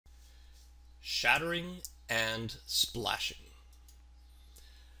shattering and splashing.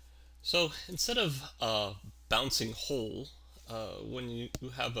 So instead of a bouncing hole, when you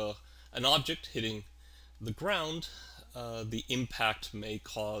have an object hitting the ground, the impact may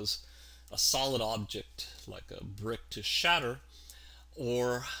cause a solid object like a brick to shatter,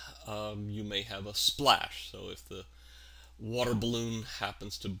 or you may have a splash. So if the water balloon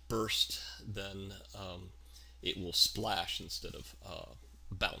happens to burst, then it will splash instead of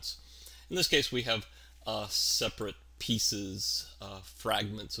bounce. In this case, we have separate pieces,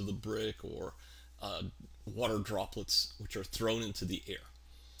 fragments of the brick, or water droplets which are thrown into the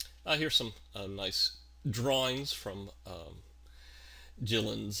air. Here's some nice drawings from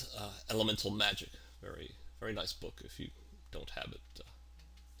Gillen's Elemental Magic. Very, very nice book. If you don't have it,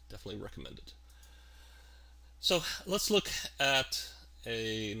 definitely recommend it. So let's look at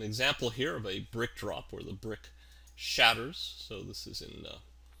an example here of a brick drop where the brick shatters. So this is in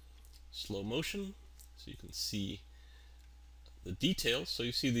slow motion, so you can see the details. So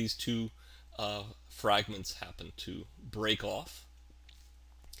you see these two fragments happen to break off.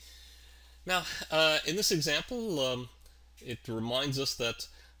 Now, in this example, it reminds us that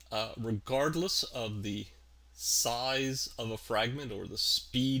regardless of the size of a fragment or the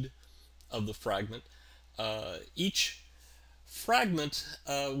speed of the fragment, each fragment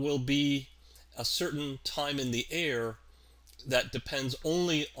will be a certain time in the air that depends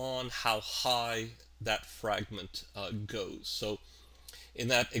only on how high that fragment goes. So in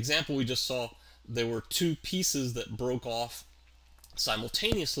that example we just saw, there were two pieces that broke off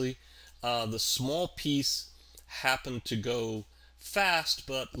simultaneously. The small piece happened to go fast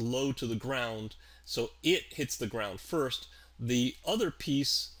but low to the ground, so it hits the ground first. The other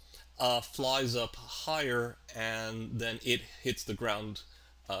piece flies up higher, and then it hits the ground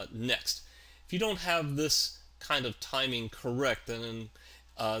next. If you don't have this kind of timing correct, then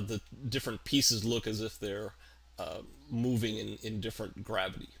the different pieces look as if they're moving in different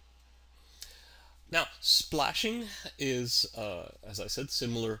gravity. Now, splashing is, as I said,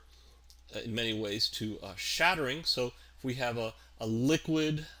 similar in many ways to shattering. So if we have a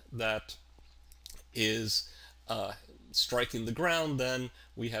liquid that is striking the ground, then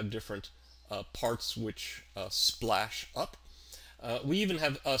we have different parts which splash up. We even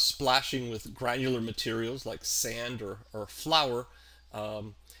have splashing with granular materials like sand or flour.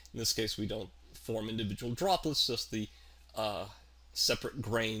 In this case, we don't form individual droplets, just the separate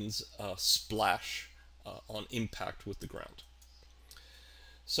grains splash on impact with the ground.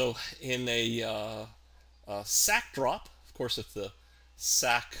 So in a sack drop, of course, if the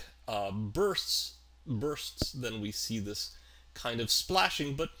sack bursts, then we see this kind of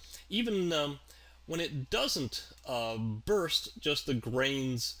splashing. But even when it doesn't burst, just the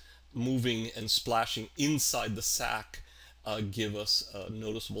grains moving and splashing inside the sack give us a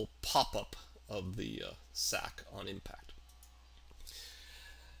noticeable pop-up of the sack on impact.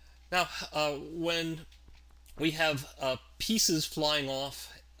 Now, when we have pieces flying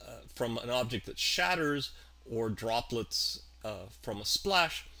off from an object that shatters, or droplets from a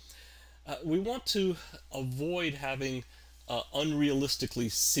splash, we want to avoid having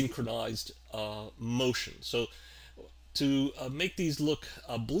unrealistically synchronized motion. So to make these look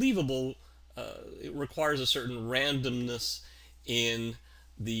believable, it requires a certain randomness in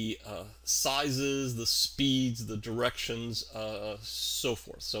the sizes, the speeds, the directions, so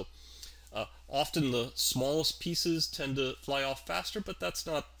forth. So often the smallest pieces tend to fly off faster, but that's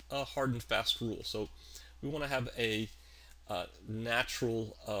not a hard and fast rule. So we want to have a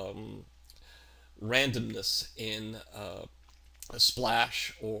natural randomness in a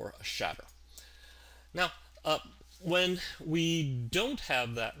splash or a shatter. Now, when we don't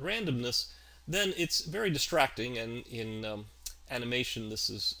have that randomness, then it's very distracting, and in animation this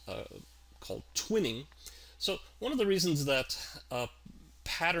is called twinning. So one of the reasons that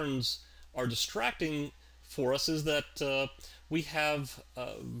patterns are distracting for us is that we have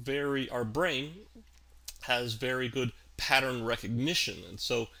our brain has very good pattern recognition, and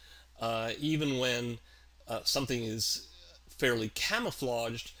so even when something is fairly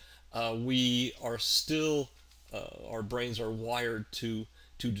camouflaged, we are still our brains are wired to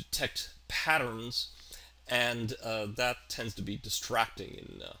detect patterns, and that tends to be distracting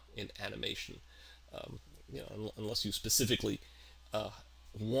in animation. Unless you specifically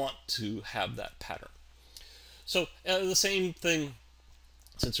want to have that pattern. So the same thing,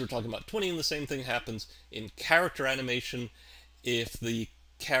 since we're talking about twinning, the same thing happens in character animation. If the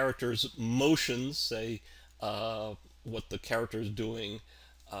character's motions, say what the character is doing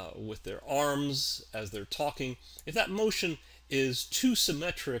with their arms as they're talking, if that motion is too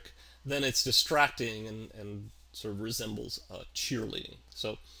symmetric, then it's distracting and sort of resembles cheerleading.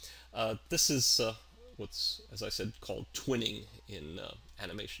 So This is what's, as I said, called twinning in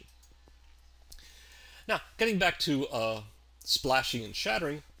animation. Now, getting back to splashing and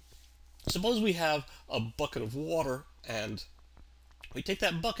shattering, suppose we have a bucket of water and we take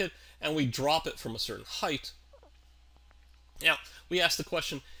that bucket and we drop it from a certain height. Now, we ask the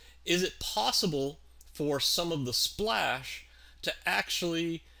question, is it possible for some of the splash to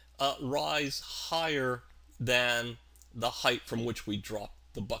actually rise higher than the height from which we drop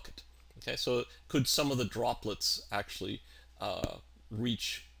the bucket? Okay, so could some of the droplets actually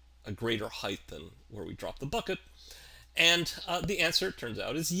reach a greater height than where we drop the bucket? And the answer, it turns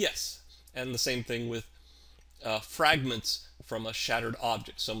out, is yes. And the same thing with fragments from a shattered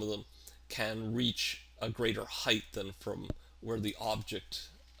object. Some of them can reach a greater height than from where the object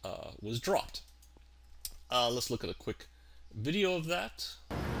was dropped. Let's look at a quick video of that.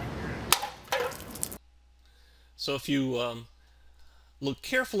 So if you look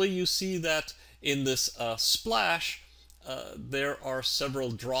carefully, you see that in this splash, there are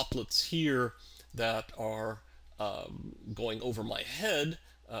several droplets here that are going over my head,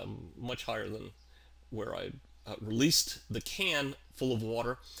 much higher than where I released the can full of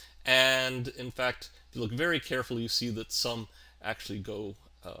water. And in fact, if you look very carefully, you see that some actually go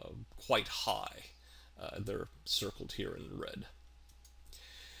quite high. They're circled here in red.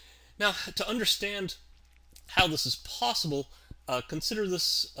 Now, to understand how this is possible, consider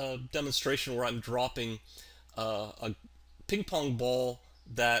this demonstration where I'm dropping a ping pong ball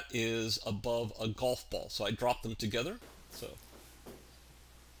that is above a golf ball. So I drop them together. So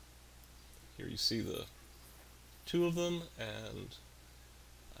here you see the two of them, and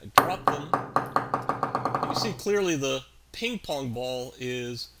I drop them. You see clearly the ping pong ball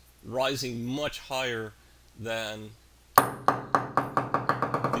is rising much higher than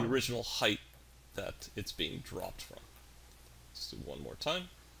the original height that it's being dropped from. Let's do one more time.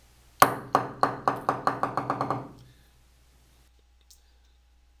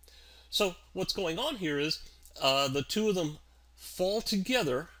 So what's going on here is the two of them fall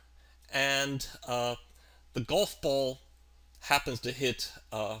together, and the golf ball happens to hit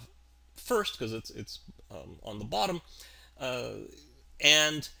first because it's on the bottom,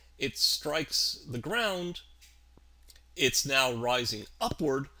 and it strikes the ground. It's now rising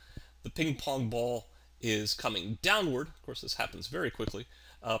upward. The ping pong ball is coming downward. Of course, this happens very quickly.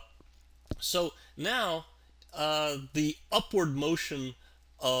 So now the upward motion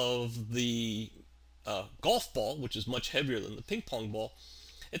of the golf ball, which is much heavier than the ping pong ball,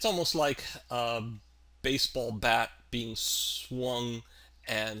 it's almost like a baseball bat being swung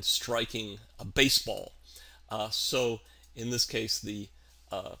and striking a baseball. So in this case, the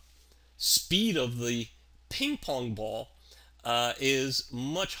speed of the ping pong ball is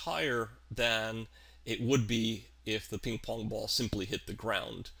much higher than it would be if the ping pong ball simply hit the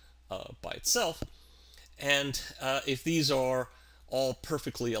ground by itself. And if these are all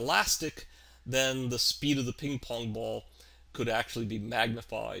perfectly elastic, then the speed of the ping pong ball could actually be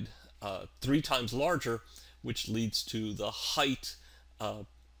magnified 3 times larger, which leads to the height.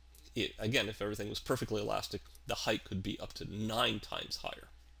 Again, if everything was perfectly elastic, the height could be up to 9 times higher.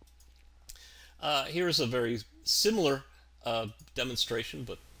 Here's a very similar demonstration,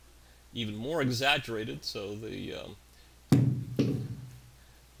 but even more exaggerated. So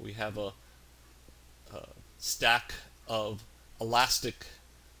we have a stack of elastic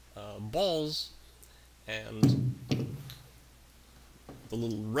balls, and the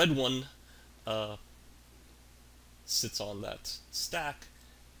little red one sits on that stack,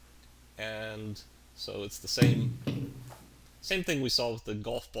 and so it's the same thing we saw with the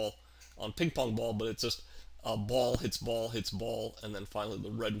golf ball on ping pong ball, but it's just a ball hits ball, and then finally the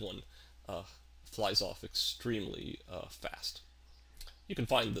red one flies off extremely fast. You can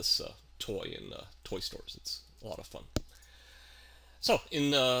find this toy in toy stores. It's a lot of fun. So,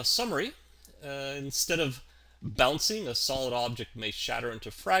 in summary, instead of bouncing, a solid object may shatter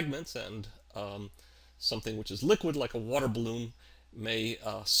into fragments, and something which is liquid, like a water balloon, may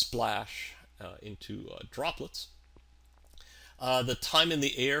splash into droplets. The time in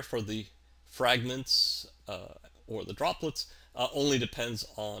the air for the fragments or the droplets only depends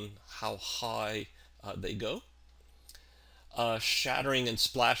on how high they go. Shattering and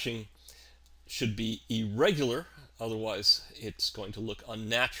splashing should be irregular, otherwise it's going to look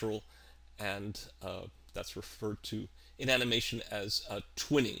unnatural, and that's referred to in animation as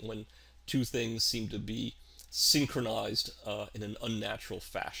twinning, when two things seem to be synchronized in an unnatural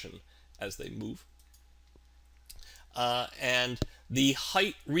fashion as they move. And the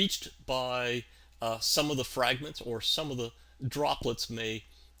height reached by some of the fragments or some of the droplets may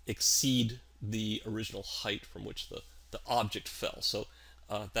exceed the original height from which the object fell. So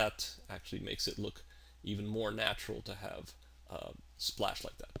that actually makes it look even more natural to have splash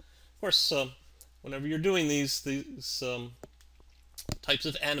like that. Of course, whenever you're doing these types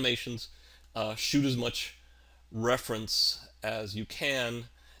of animations, shoot as much reference as you can,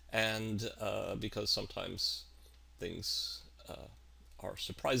 and because sometimes things are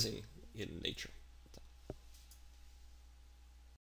surprising in nature.